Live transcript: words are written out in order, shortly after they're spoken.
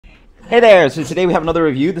Hey there, so today we have another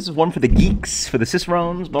review. This is one for the geeks, for the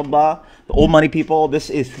Cicerones, blah, blah, the old money people. This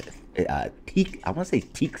is, I want to say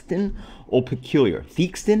Theakston or Peculier.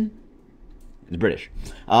 Theakston is British.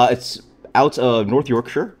 It's out of North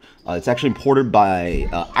Yorkshire. It's actually imported by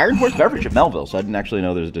Iron Horse Beverage of Melville, so I didn't actually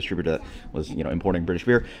know there's a distributor that was, importing British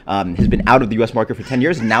beer. Has been out of the U.S. market for 10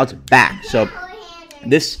 years, and now it's back. So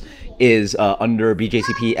this is under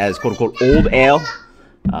BJCP as quote-unquote old ale.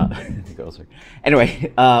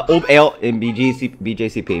 Anyway, old ale in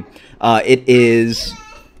BJCP. It is.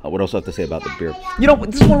 What else do I have to say about the beer?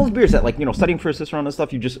 This is one of those beers that, studying for a Cicerone and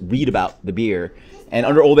stuff, you just read about the beer. And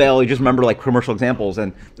under old ale, you just remember, commercial examples.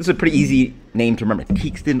 And this is a pretty easy name to remember.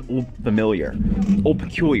 Theakston Old Familiar. Old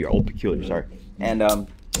Peculier, sorry. And, I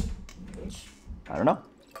don't know.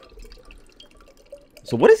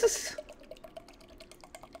 So what is this?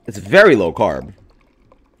 It's very low carb,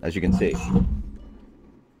 as you can see.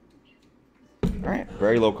 All right,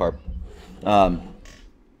 very low carb.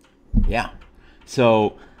 Yeah.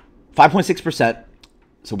 So 5.6%.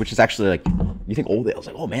 So which is actually you think old ale's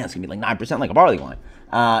oh man, it's gonna be 9% like a barley wine.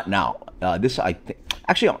 This I think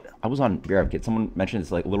actually I was on Beer Advocate. Someone mentioned it's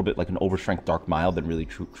a little bit like an overstrength dark mild than really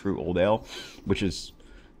true old ale, which is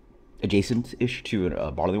adjacent-ish to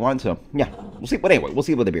a barley wine. So yeah, we'll see. But anyway, we'll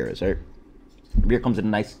see what the beer is. Right? The beer comes in a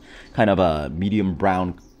nice kind of a medium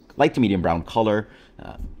brown, light to medium brown color.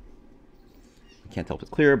 Can't tell if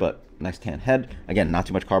it's clear, but nice tan head. Again, not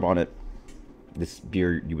too much carb on it. This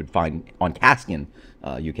beer you would find on cask in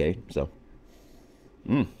UK. So,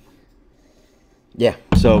 yeah.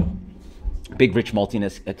 So, big rich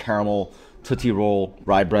maltiness, a caramel, tootsie roll,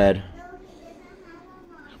 rye bread.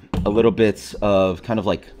 A little bit of kind of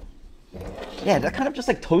that kind of just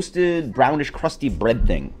toasted, brownish, crusty bread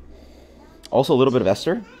thing. Also a little bit of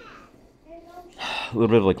ester. A little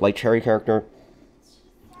bit of light cherry character.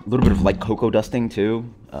 A little bit of light cocoa dusting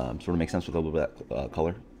too, sort of makes sense with a little bit of that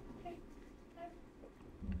color.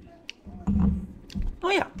 Oh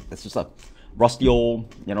yeah, that's just a rusty old,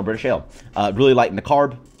 British ale. Really light in the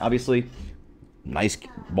carb, obviously. Nice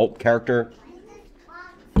malt character.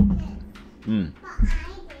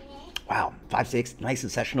 Wow, 5.6, nice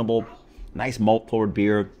and sessionable, nice malt forward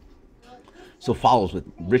beer. So follows with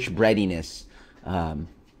rich breadiness,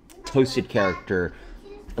 toasted character,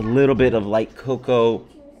 a little bit of light cocoa.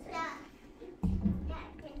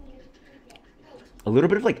 A little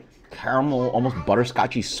bit of caramel, almost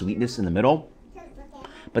butterscotchy sweetness in the middle,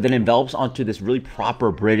 but then envelops onto this really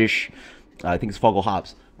proper British, I think it's Fogel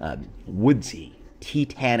hops, woodsy,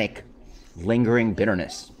 tea-tannic, lingering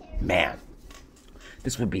bitterness. Man,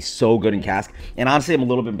 this would be so good in cask. And honestly, I'm a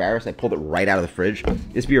little bit embarrassed. I pulled it right out of the fridge.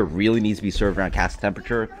 This beer really needs to be served around cask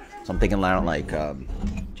temperature. So I'm thinking around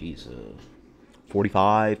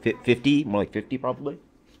 45, 50, more like 50 probably,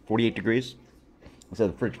 48 degrees. So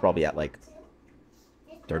the fridge probably at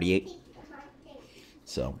 38.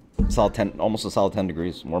 So solid 10, almost a solid 10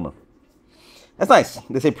 degrees warmer. That's nice.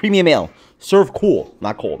 They say premium ale. Serve cool,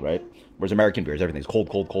 not cold, right? Whereas American beers, everything's cold,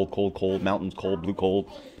 cold, cold, cold, cold. Mountains cold,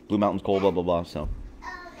 blue mountains cold, blah, blah, blah. So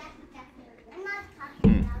a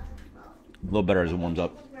little better as it warms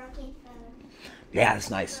up. Yeah, that's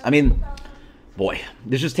nice. I mean, boy,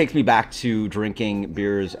 this just takes me back to drinking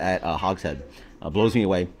beers at Hogshead. Blows me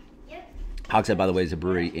away. Hogshead, by the way, is a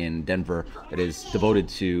brewery in Denver that is devoted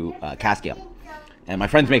to cask ale. And my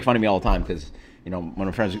friends make fun of me all the time because,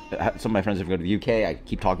 when some of my friends have go to the UK, I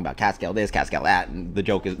keep talking about cask ale this, cask ale that, and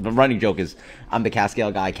the running joke is, I'm the cask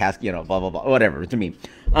ale guy, blah, blah, blah, whatever, to me.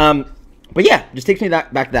 But yeah, just takes me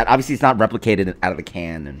back to that. Obviously, it's not replicated out of the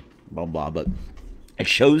can and blah, blah, but it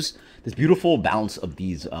shows this beautiful balance of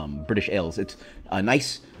these British ales. It's a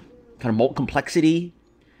nice kind of malt complexity,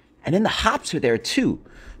 and then the hops are there too.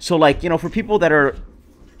 So, for people that are,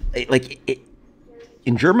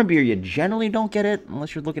 in German beer, you generally don't get it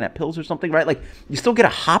unless you're looking at pills or something, right? You still get a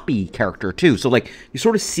hoppy character, too. So, you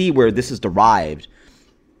sort of see where this is derived,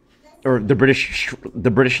 or the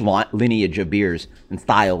British lineage of beers and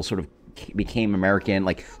styles sort of became American,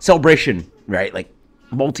 Celebration, right?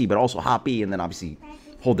 Malty, but also hoppy, and then obviously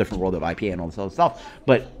a whole different world of IPA and all this other stuff.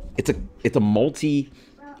 But it's a malty,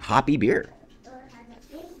 hoppy beer.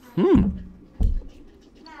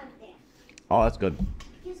 Oh, that's good.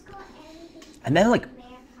 And then,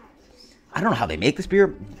 I don't know how they make this beer,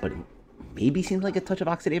 but it maybe seems like a touch of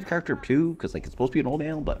oxidative character, too, because, it's supposed to be an old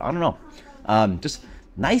ale, but I don't know. Just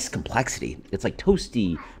nice complexity. It's,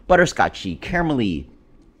 toasty, butterscotchy, caramelly,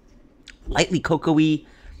 lightly cocoa-y,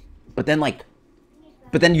 but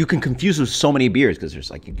then, you can confuse with so many beers, because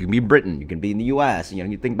there's, you can be Britain, you can be in the U.S.,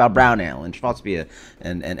 and, you think about brown ale, and Schwarzbier,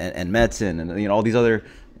 and Metzen, and, all these other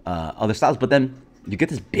styles, but then you get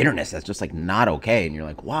this bitterness that's just like not okay, and you're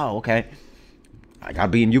like, wow, okay, I gotta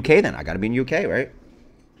be in UK then. I gotta be in UK, right?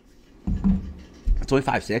 It's only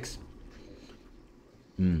 5.6.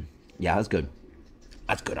 Yeah, that's good.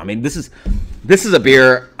 That's good. I mean, this is a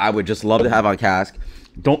beer I would just love to have on cask.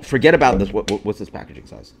 Don't forget about this. What's this packaging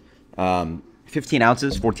size? 15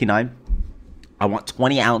 ounces, 14.9. I want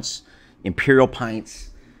 20-ounce imperial pints.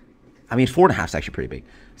 I mean, 4.5 is actually pretty big.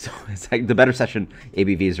 So it's like the better session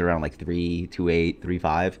ABV is around like 3.28,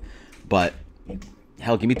 3.5. But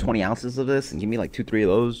hell, give me 20 ounces of this and give me like 2-3 of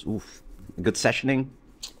those. Oof. Good sessioning.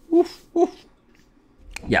 Oof. Oof.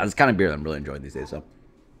 Yeah, this kind of beer that I'm really enjoying these days. So.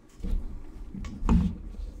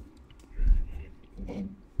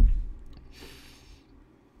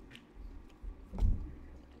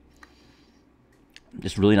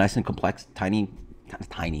 Just really nice and complex, tiny, kind of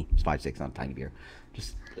tiny. It's 5.6, not a tiny beer.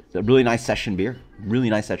 Just a really nice session beer. Really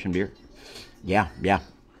nice session beer. Yeah.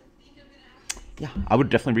 I would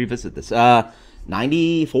definitely revisit this.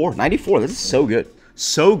 94. This is so good,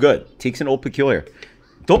 so good. Theakston Old Peculier.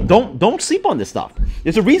 Don't sleep on this stuff.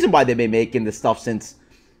 There's a reason why they've been making this stuff since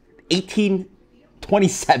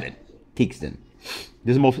 1827. Theakston.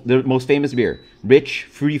 This is the most famous beer. Rich,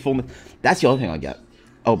 fruity, full. That's the other thing I get.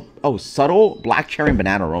 Oh, subtle black cherry and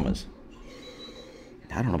banana aromas.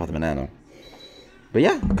 I don't know about the banana, but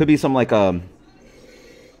yeah, could be some like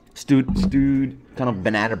stewed kind of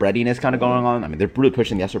banana breadiness kind of going on. I mean, they're really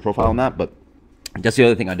pushing the ester profile on that, but that's the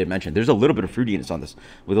other thing I did mention. There's a little bit of fruitiness on this.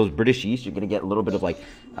 With those British yeast, you're gonna get a little bit of like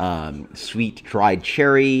sweet dried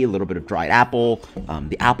cherry, a little bit of dried apple.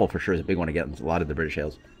 The apple for sure is a big one to get in a lot of the British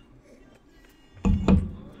ales.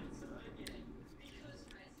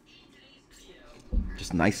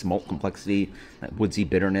 Just nice malt complexity, that woodsy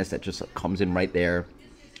bitterness that just comes in right there.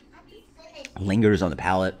 Lingers on the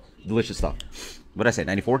palate. Delicious stuff. What did I say?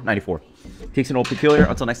 94? 94. Theakston Old Peculier.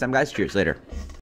 Until next time, guys. Cheers. Later.